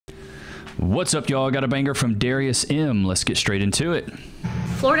What's up, y'all? Got a banger from Darius M. Let's get straight into it.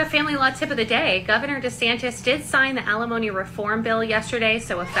 Florida family law tip of the day. Governor DeSantis did sign the alimony reform bill yesterday,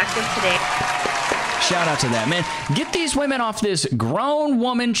 so effective today. Shout out to that, man. Get these women off this grown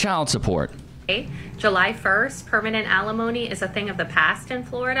woman child support. July 1st, permanent alimony is a thing of the past in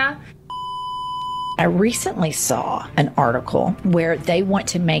Florida. I recently saw an article where they want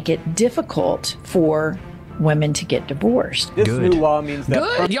to make it difficult for women to get divorced. This new law means that...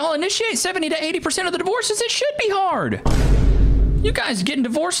 Good. Y'all initiate 70 to 80% of the divorces. It should be hard. You guys getting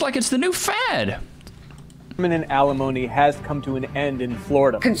divorced like it's the new fad. Permanent alimony has come to an end in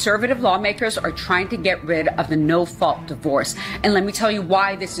Florida. Conservative lawmakers are trying to get rid of the no-fault divorce. And let me tell you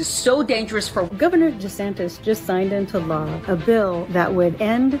why this is so dangerous for... Governor DeSantis just signed into law a bill that would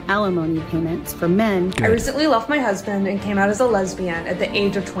end alimony payments for men. Good. I recently left my husband and came out as a lesbian at the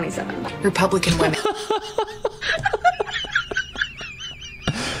age of 27. Republican women.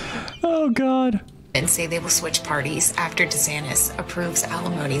 Oh, God. And say they will switch parties after DeSantis approves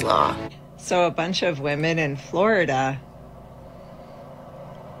alimony law. So a bunch of women in Florida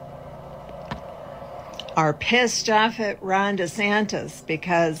are pissed off at Ron DeSantis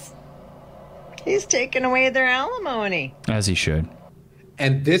because he's taken away their alimony. As he should.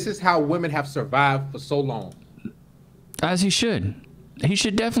 And this is how women have survived for so long. As he should. He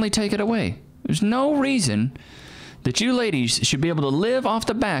should definitely take it away. There's no reason that you ladies should be able to live off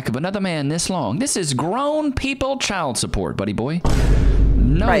the back of another man this long. This is grown people child support, buddy boy.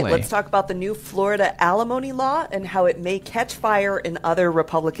 No way. Let's talk about the new Florida alimony law and how it may catch fire in other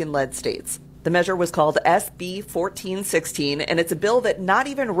Republican-led states. The measure was called SB 1416, and it's a bill that not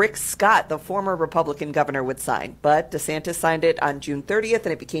even Rick Scott, the former Republican governor, would sign. But DeSantis signed it on June 30th,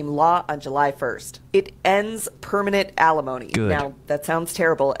 and it became law on July 1st. It ends permanent alimony. Good. Now, that sounds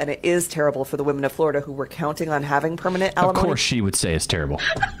terrible, and it is terrible for the women of Florida who were counting on having permanent alimony. Of course she would say it's terrible.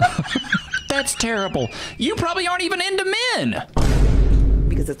 That's terrible. You probably aren't even into men.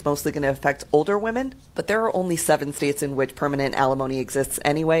 Because it's mostly going to affect older women. But there are only 7 states in which permanent alimony exists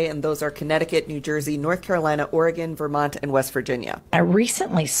anyway, and those are Connecticut, New Jersey, North Carolina, Oregon, Vermont, and West Virginia. I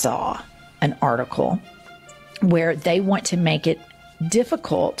recently saw an article where they want to make it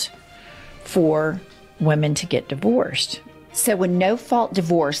difficult for women to get divorced. So when no-fault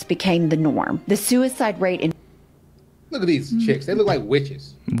divorce became the norm, the suicide rate in... Look at these chicks. They look like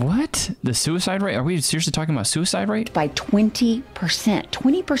witches. What? The suicide rate? Are we seriously talking about suicide rate? By 20%.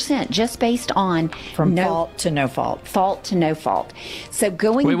 20% just based on... From fault to no fault. Fault to no fault. So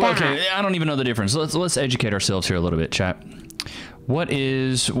going back... Okay, I don't even know the difference. Let's educate ourselves here a little bit, chat. What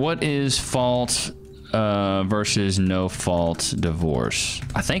is fault versus no fault divorce?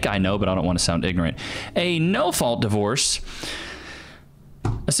 I think I know, but I don't want to sound ignorant. A no fault divorce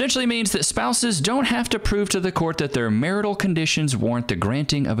essentially means that spouses don't have to prove to the court that their marital conditions warrant the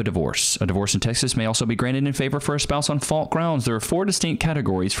granting of a divorce. A divorce in Texas may also be granted in favor for a spouse on fault grounds. There are 4 distinct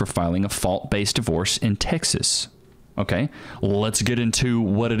categories for filing a fault-based divorce in Texas. Okay, let's get into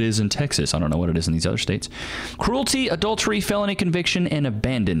what it is in Texas. I don't know what it is in these other states. Cruelty, adultery, felony conviction, and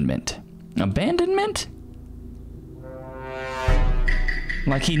abandonment. Abandonment?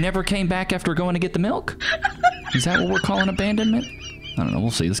 Like he never came back after going to get the milk? Is that what we're calling abandonment? I don't know.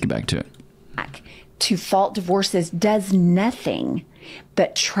 We'll see. Let's get back to it. To fault divorces does nothing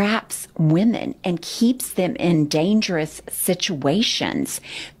but traps women and keeps them in dangerous situations.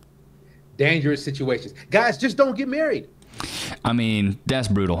 Dangerous situations. Guys, just don't get married. I mean, that's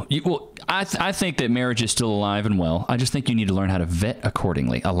brutal. I think that marriage is still alive and well. I just think you need to learn how to vet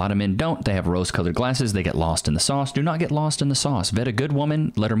accordingly. A lot of men don't. They have rose-colored glasses. They get lost in the sauce. Do not get lost in the sauce. Vet a good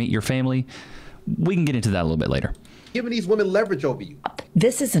woman. Let her meet your family. We can get into that a little bit later. Giving these women leverage over you.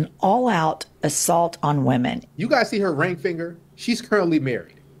 This is an all-out assault on women. You guys see her ring finger? She's currently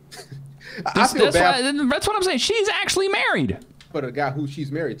married. That's what I'm saying. She's actually married. For the guy who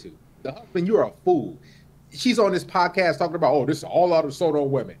she's married to. The husband, you're a fool. She's on this podcast talking about, oh, this is all out assault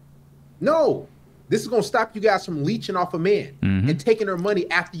on women. No. This is going to stop you guys from leeching off a man and taking her money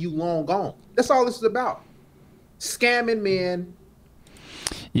after you long gone. That's all this is about. Scamming men.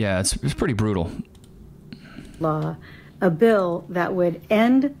 Yeah, it's pretty brutal. Law, a bill that would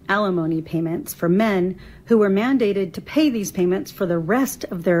end alimony payments for men who were mandated to pay these payments for the rest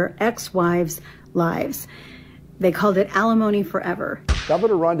of their ex-wives' lives. They called it alimony forever.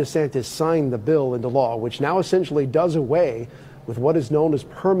 Governor Ron DeSantis signed the bill into law, which now essentially does away with what is known as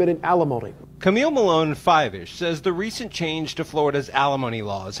permanent alimony. Camille Malone, 5-ish, says the recent change to Florida's alimony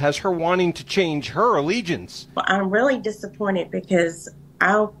laws has her wanting to change her allegiance. Well, I'm really disappointed because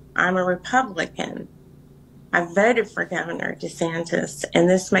I'm a Republican. I voted for Governor DeSantis, and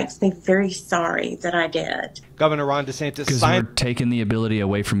this makes me very sorry that I did. Governor Ron DeSantis Because signed we're taking the ability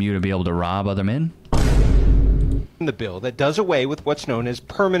away from you to be able to rob other men? the bill that does away with what's known as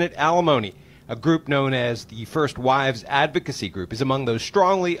permanent alimony. A group known as the First Wives Advocacy Group is among those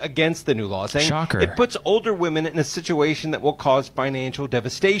strongly against the new law, saying Shocker. It puts older women in a situation that will cause financial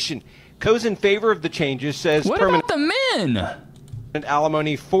devastation. Co's in favor of the changes, says What permanent about the men?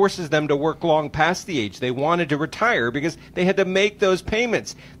 alimony forces them to work long past the age they wanted to retire because they had to make those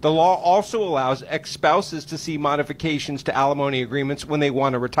payments. The law also allows ex-spouses to see modifications to alimony agreements when they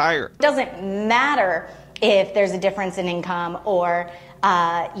want to retire. It doesn't matter if there's a difference in income or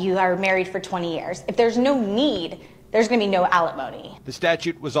you are married for 20 years. If there's no need, there's going to be no alimony. The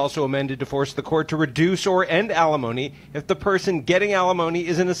statute was also amended to force the court to reduce or end alimony if the person getting alimony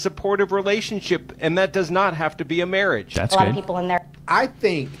is in a supportive relationship, and that does not have to be a marriage. That's a lot good. of people in there. I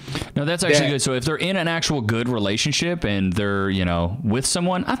think. No, that's actually good. So if they're in an actual good relationship and they're, with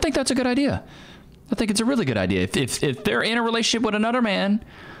someone, I think that's a good idea. I think it's a really good idea. If they're in a relationship with another man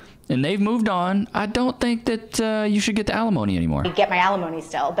and they've moved on, I don't think that you should get the alimony anymore. I get my alimony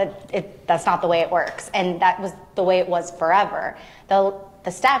still, but that's not the way it works. And that was the way it was forever. The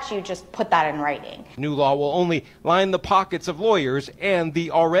statute just put that in writing. New law will only line the pockets of lawyers and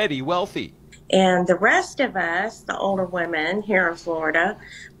the already wealthy. And the rest of us, the older women here in Florida,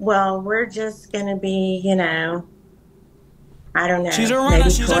 well, we're just going to be, I don't know, She's a runner, maybe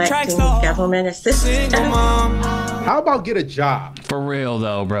she's a track collecting star. government assistance. How about get a job? For real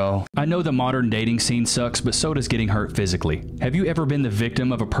though, bro. I know the modern dating scene sucks, but so does getting hurt physically. Have you ever been the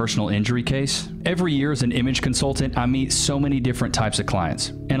victim of a personal injury case? Every year as an image consultant, I meet so many different types of clients,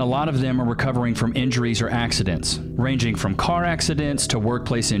 and a lot of them are recovering from injuries or accidents, ranging from car accidents to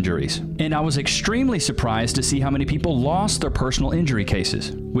workplace injuries. And I was extremely surprised to see how many people lost their personal injury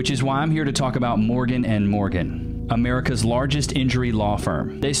cases, which is why I'm here to talk about Morgan & Morgan, America's largest injury law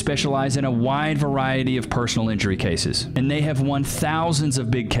firm. They specialize in a wide variety of personal injury cases, and they have won thousands of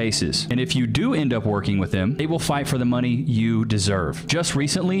big cases. And if you do end up working with them, they will fight for the money you deserve. Just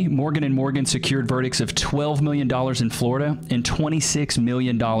recently, Morgan & Morgan secured verdicts of $12 million in Florida and $26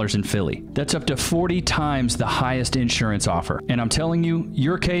 million in Philly. That's up to 40 times the highest insurance offer. And I'm telling you,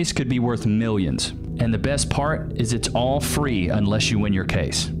 your case could be worth millions. And the best part is it's all free unless you win your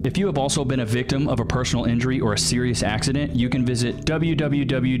case. If you have also been a victim of a personal injury or a serious accident, you can visit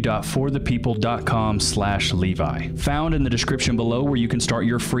www.forthepeople.com/Levi, found in the description below, where you can start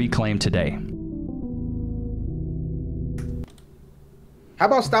your free claim today. How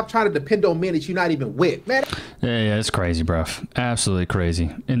about stop trying to depend on men that you're not even with, man? Yeah, it's crazy, bro. Absolutely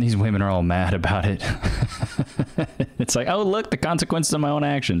crazy. And these women are all mad about it. It's like, oh, look, the consequences of my own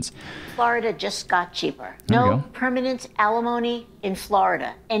actions. Florida just got cheaper. There you No go. permanent alimony in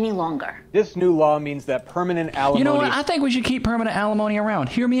Florida any longer. This new law means that permanent alimony... You know what? I think we should keep permanent alimony around.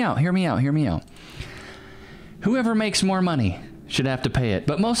 Hear me out. Hear me out. Hear me out. Whoever makes more money should have to pay it.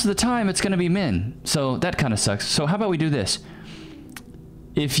 But most of the time, it's going to be men. So that kind of sucks. So how about we do this?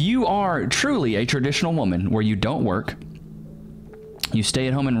 If you are truly a traditional woman where you don't work, you stay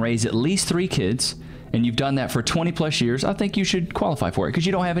at home and raise at least 3 kids, and you've done that for 20 plus years, I think you should qualify for it because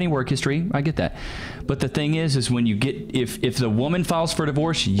you don't have any work history. I get that. But the thing is when you get, if the woman files for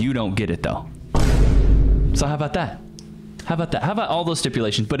divorce, you don't get it though. So how about that? How about that? How about all those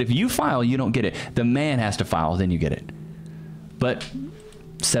stipulations? But if you file, you don't get it. The man has to file, then you get it. But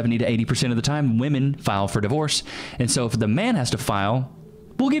 70 to 80% of the time, women file for divorce. And so if the man has to file,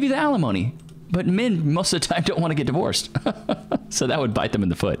 we'll give you the alimony. But men, most of the time, don't want to get divorced. So that would bite them in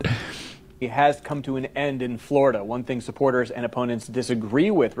the foot. It has come to an end in Florida. One thing supporters and opponents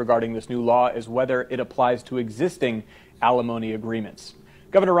disagree with regarding this new law is whether it applies to existing alimony agreements.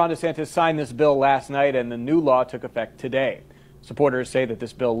 Governor Ron DeSantis signed this bill last night, and the new law took effect today. Supporters say that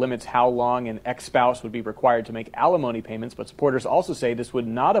this bill limits how long an ex-spouse would be required to make alimony payments, but supporters also say this would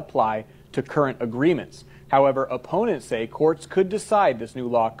not apply to current agreements. However, opponents say courts could decide this new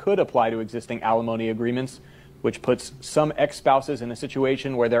law could apply to existing alimony agreements, which puts some ex-spouses in a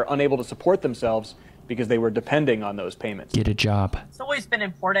situation where they're unable to support themselves because they were depending on those payments. Get a job. It's always been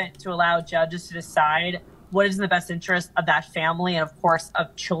important to allow judges to decide what is in the best interest of that family and, of course,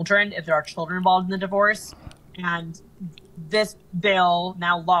 of children, if there are children involved in the divorce. And this bill,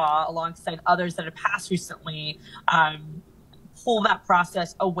 now law, alongside others that have passed recently, pull that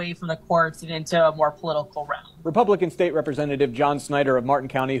process away from the courts and into a more political realm. Republican State Representative John Snyder of Martin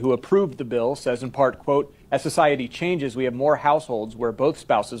County, who approved the bill, says in part, quote, "As society changes, we have more households where both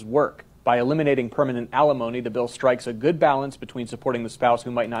spouses work. By eliminating permanent alimony, the bill strikes a good balance between supporting the spouse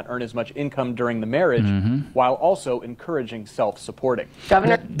who might not earn as much income during the marriage, while also encouraging self-supporting."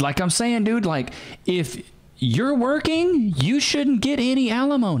 Governor, like I'm saying, dude, like if you're working, you shouldn't get any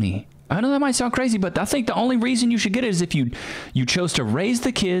alimony. I know that might sound crazy, but I think the only reason you should get it is if you chose to raise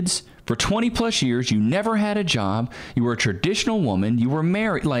the kids for 20 plus years, you never had a job, you were a traditional woman, you were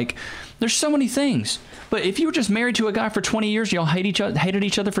married. Like, there's so many things. But if you were just married to a guy for 20 years, y'all hated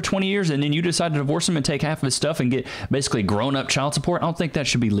each other for 20 years, and then you decide to divorce him and take half of his stuff and get basically grown-up child support, I don't think that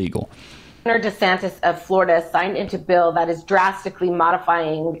should be legal. Governor DeSantis of Florida signed into a bill that is drastically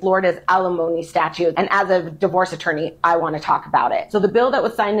modifying Florida's alimony statute. And as a divorce attorney, I want to talk about it. So the bill that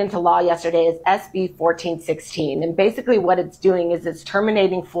was signed into law yesterday is SB 1416. And basically what it's doing is it's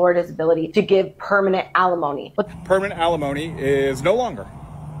terminating Florida's ability to give permanent alimony. Permanent alimony is no longer.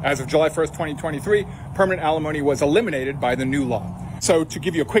 As of July 1st, 2023, permanent alimony was eliminated by the new law. So to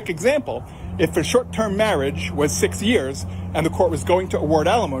give you a quick example, if a short-term marriage was 6 years and the court was going to award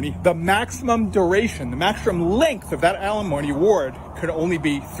alimony, the maximum duration, the maximum length of that alimony award could only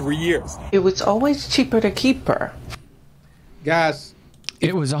be 3 years. It was always cheaper to keep her. Guys,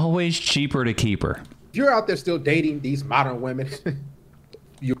 it was always cheaper to keep her. If you're out there still dating these modern women,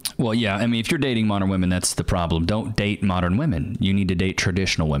 well, yeah, I mean, if you're dating modern women, that's the problem. Don't date modern women. You need to date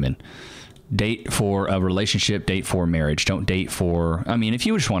traditional women. Date for a relationship, date for marriage. Don't date for, I mean, if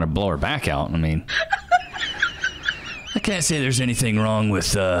you just want to blow her back out, I mean, I can't say there's anything wrong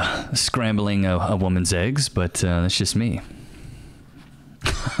with scrambling a woman's eggs, but that's just me.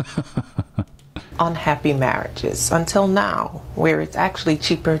 Unhappy marriages until now, where it's actually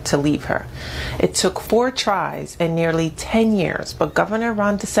cheaper to leave her. It took 4 tries and nearly 10 years, but Governor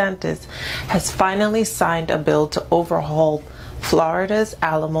Ron DeSantis has finally signed a bill to overhaul Florida's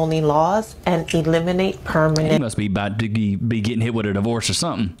alimony laws and eliminate permanent. He must be about to be getting hit with a divorce or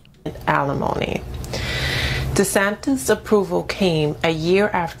something. Alimony. DeSantis' approval came a year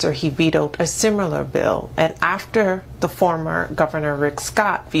after he vetoed a similar bill, and after the former Governor Rick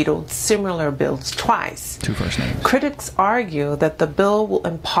Scott vetoed similar bills twice. 2 first names. Critics argue that the bill will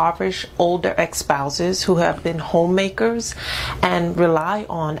impoverish older ex-spouses who have been homemakers and rely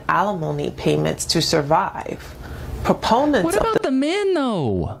on alimony payments to survive. Proponents What about the men,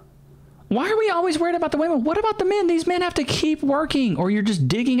 though? Why are we always worried about the women? What about the men? These men have to keep working, or you're just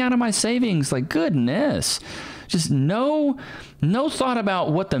digging out of my savings. Like, goodness. Just no thought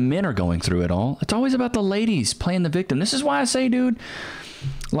about what the men are going through at all. It's always about the ladies playing the victim. This is why I say, dude,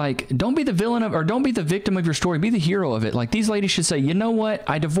 like, don't be the villain of, or don't be the victim of your story. Be the hero of it. Like, these ladies should say, you know what?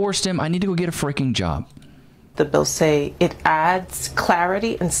 I divorced him. I need to go get a freaking job. The bill say it adds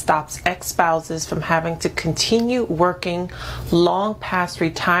clarity and stops ex-spouses from having to continue working long past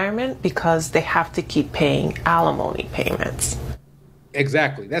retirement because they have to keep paying alimony payments.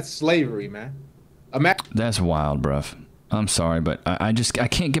 Exactly. That's slavery, man. That's wild, bruv. I'm sorry, but I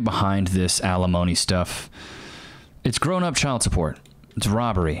can't get behind this alimony stuff. It's grown-up child support. It's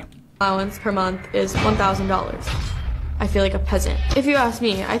robbery. Allowance per month is $1,000. I feel like a peasant. If you ask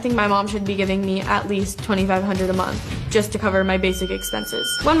me, I think my mom should be giving me at least $2,500 a month just to cover my basic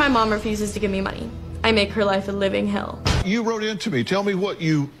expenses. When my mom refuses to give me money, I make her life a living hell. You wrote into me. Tell me what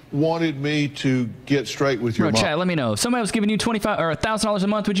you wanted me to get straight with your mom. Chat, let me know. If somebody was giving you $25 or $1,000 a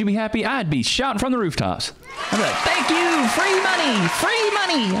month, would you be happy? I'd be shouting from the rooftops. I'd be like, thank you, free money, free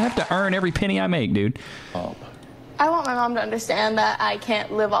money. I have to earn every penny I make, dude. I want my mom to understand that I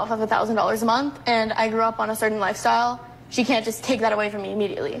can't live off of $1,000 a month, and I grew up on a certain lifestyle. She can't just take that away from me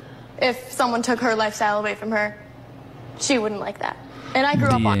immediately. If someone took her lifestyle away from her, she wouldn't like that. And I grew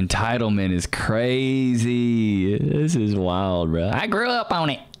up on entitlement is crazy. This is wild, bro. I grew up on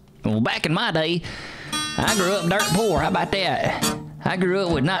it. Well, back in my day, I grew up dirt poor. How about that? I grew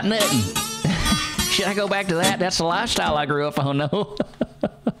up with not nothing. Should I go back to that? That's the lifestyle I grew up on, no?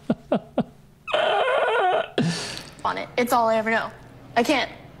 on it. It's all I ever know. I can't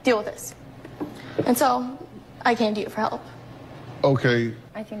deal with this. And so I came to you for help. Okay.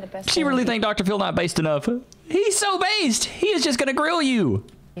 I think the best She really think Dr. Phil not based enough? He's so based. He is just going to grill you.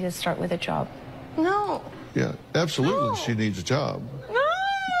 You just start with a job. No. Yeah, absolutely. She needs a job.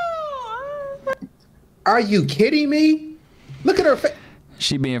 Are you kidding me? Look at her face.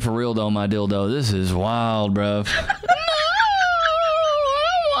 She being for real, though, my dildo. This is wild, bruv.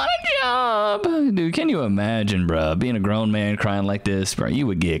 Dude, can you imagine, bro, being a grown man crying like this, bro? You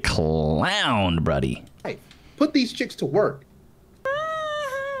would get clowned, buddy. Hey, put these chicks to work.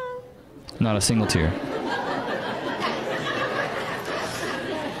 Not a single tear.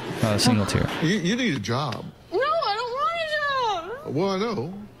 Not a single tear. You need a job. No, I don't want a job. Well, I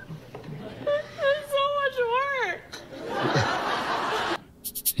know. It's so much work.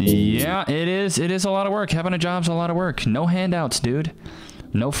 Yeah, it is. It is a lot of work. Having a job's a lot of work. No handouts, dude.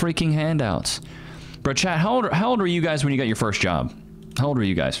 No freaking handouts. Bro, chat, how old were you guys when you got your first job? How old were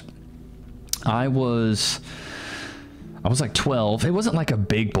you guys? I was like 12. It wasn't like a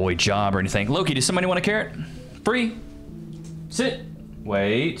big boy job or anything. Loki, does somebody want a carrot? Free. Sit.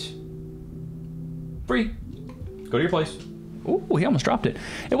 Wait. Free. Go to your place. Ooh, he almost dropped it.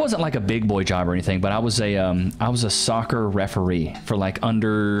 It wasn't like a big boy job or anything, but I was a soccer referee for like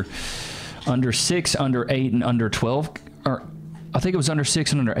under 6, under 8, and under 12, or I think it was under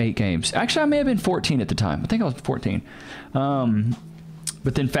 6 and under 8 games. Actually, I may have been 14 at the time. I think I was 14.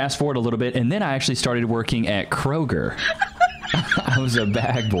 But then fast forward a little bit, and then I actually started working at Kroger. I was a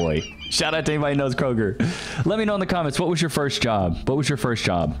bag boy. Shout out to anybody who knows Kroger. Let me know in the comments, what was your first job? What was your first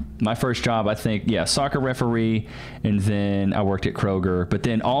job? My first job, I think, yeah, soccer referee, and then I worked at Kroger. But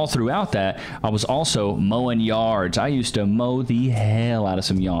then all throughout that, I was also mowing yards. I used to mow the hell out of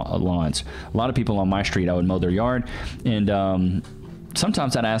some lawns. A lot of people on my street, I would mow their yard, and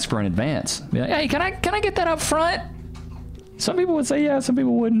sometimes I'd ask for an advance. Be like, hey, can I get that up front? Some people would say yeah, some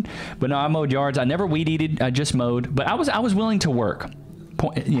people wouldn't. But no, I mowed yards. I never weed eated. I just mowed. But I was willing to work.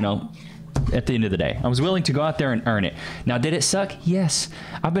 You know, at the end of the day, I was willing to go out there and earn it. Now, did it suck? Yes.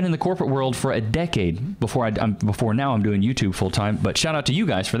 I've been in the corporate world for a decade before now I'm doing YouTube full time. But shout out to you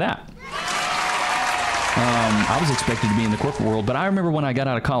guys for that. I was expected to be in the corporate world, but I remember when I got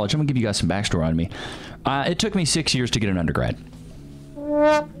out of college. I'm gonna give you guys some backstory on me. It took me 6 years to get an undergrad.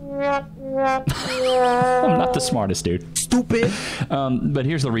 I'm not the smartest dude. Stupid. But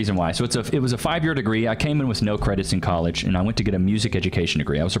here's the reason why. So it was a 5-year degree. I came in with no credits in college, and I went to get a music education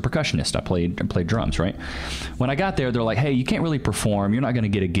degree. I was a percussionist. I played drums, right? When I got there, they're like, hey, you can't really perform. You're not going to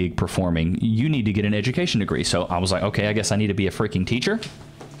get a gig performing. You need to get an education degree. So I was like, okay, I guess I need to be a freaking teacher.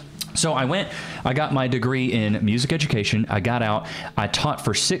 So I got my degree in music education. I got out, I taught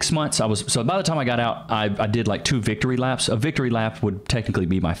for 6 months. So by the time I got out, I did like 2 victory laps. A victory lap would technically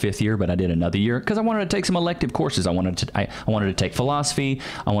be my 5th year, but I did another year because I wanted to take some elective courses. I wanted to take philosophy.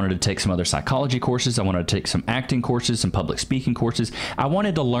 I wanted to take some other psychology courses. I wanted to take some acting courses, some public speaking courses. I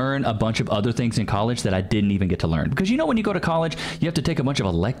wanted to learn a bunch of other things in college that I didn't even get to learn. Because you know when you go to college, you have to take a bunch of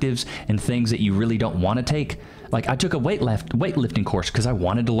electives and things that you really don't want to take. Like I took a weightlifting course because I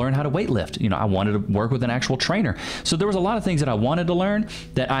wanted to learn how to weightlift. You know, I wanted to work with an actual trainer. So there was a lot of things that I wanted to learn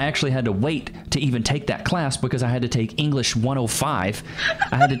that I actually had to wait to even take that class because I had to take English 105.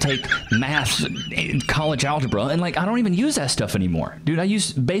 I had to take math, college algebra, and like I don't even use that stuff anymore. Dude, I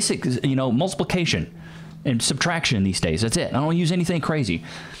use basic, you know, multiplication and subtraction these days. That's it. I don't use anything crazy.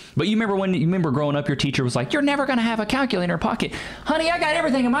 But you remember growing up, your teacher was like, "You're never going to have a calculator in your pocket." Honey, I got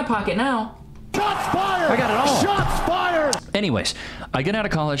everything in my pocket now. Shots fired! I got it all. Shots fired! Anyways, I get out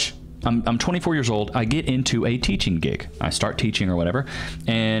of college. I'm 24 years old. I get into a teaching gig. I start teaching or whatever,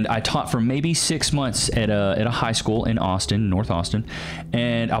 and I taught for maybe 6 months at a high school in Austin, North Austin.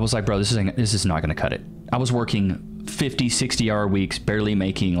 And I was like, bro, this is not going to cut it. I was working 50, 60-hour weeks, barely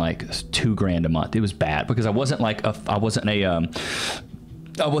making like $2,000 a month. It was bad because I wasn't like a what's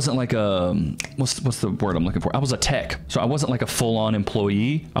the word I'm looking for? I was a tech. So I wasn't like a full-on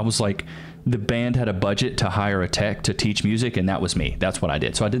employee. I was like, the band had a budget to hire a tech to teach music, and that was me. That's what I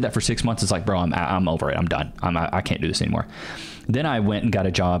did. So I did that for 6 months. It's like, bro, I'm over it. I'm done. I can't do this anymore. Then I went and got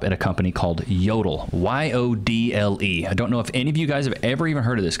a job at a company called Yodel, Y-O-D-L-E. I don't know if any of you guys have ever even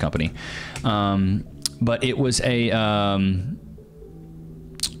heard of this company, but it was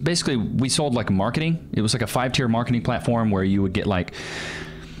basically we sold like marketing. It was like a 5-tier marketing platform where you would get like,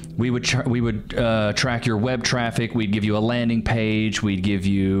 we would track your web traffic. We'd give you a landing page. We'd give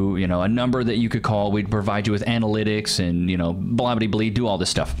you, you know, a number that you could call. We'd provide you with analytics and, you know, blah, blah, blah, do all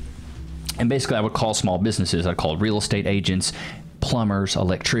this stuff. And basically I would call small businesses. I'd call real estate agents, plumbers,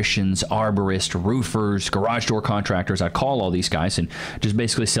 electricians, arborists, roofers, garage door contractors. I'd call all these guys and just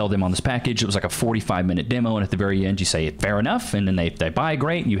basically sell them on this package. It was like a 45-minute demo, and at the very end you say fair enough, and then they buy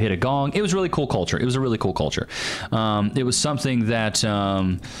great, and you hit a gong. It was really cool culture. It was a really cool culture. It was something that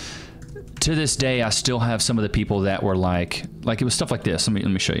to this day I still have some of the people that were like it was stuff like this. Let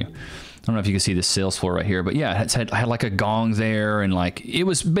me show you. I don't know if you can see the sales floor right here, but yeah, it had like a gong there, and like it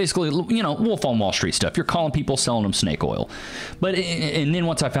was basically, you know, Wolf on Wall Street stuff. You're calling people, selling them snake oil. And then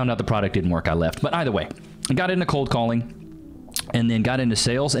once I found out the product didn't work, I left. But either way, I got into cold calling and then got into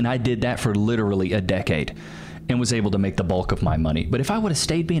sales, and I did that for literally a decade and was able to make the bulk of my money. But if I would have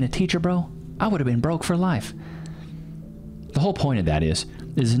stayed being a teacher, bro, I would have been broke for life. The whole point of that is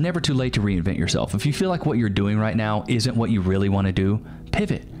it's never too late to reinvent yourself. If you feel like what you're doing right now isn't what you really want to do,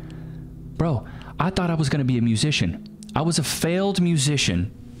 pivot. Bro, I thought I was going to be a musician. I was a failed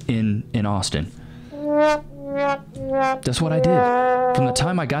musician in Austin. That's what I did. From the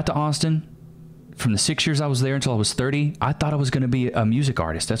time I got to Austin, from the 6 years I was there until I was 30, I thought I was going to be a music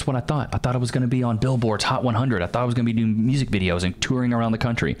artist. That's what I thought. I thought I was going to be on Billboard's Hot 100. I thought I was going to be doing music videos and touring around the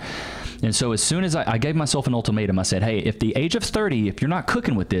country. And so as soon as I gave myself an ultimatum, I said, hey, if the age of 30, if you're not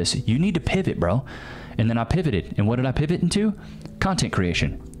cooking with this, you need to pivot, bro. And then I pivoted. And what did I pivot into? Content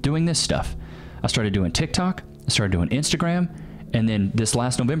creation, doing this stuff. I started doing TikTok. I started doing Instagram. And then this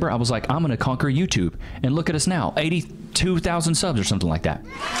last November, I was like, I'm going to conquer YouTube. And look at us now, 82,000 subs or something like that.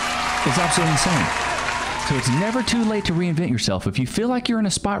 It's absolutely insane. So it's never too late to reinvent yourself. If you feel like you're in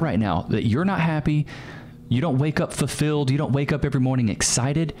a spot right now that you're not happy, you don't wake up fulfilled, you don't wake up every morning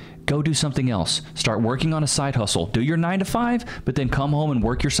excited, go do something else. Start working on a side hustle. Do your 9 to 5, but then come home and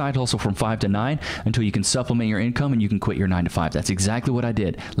work your side hustle from 5 to 9 until you can supplement your income and you can quit your 9 to 5. That's exactly what I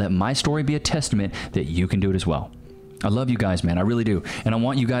did. Let my story be a testament that you can do it as well. I love you guys, man. I really do. And I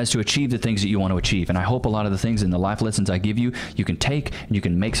want you guys to achieve the things that you want to achieve. And I hope a lot of the things in the life lessons I give you, you can take and you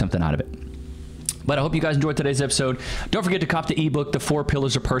can make something out of it. But I hope you guys enjoyed today's episode. Don't forget to cop the ebook, The 4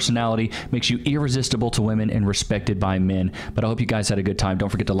 Pillars of Personality. Makes you irresistible to women and respected by men. But I hope you guys had a good time. Don't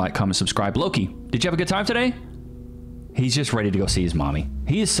forget to like, comment, subscribe. Loki, did you have a good time today? He's just ready to go see his mommy.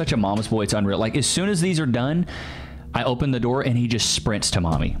 He is such a mama's boy. It's unreal. Like, as soon as these are done, I open the door and he just sprints to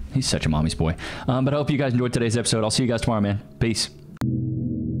mommy. He's such a mommy's boy. But I hope you guys enjoyed today's episode. I'll see you guys tomorrow, man. Peace.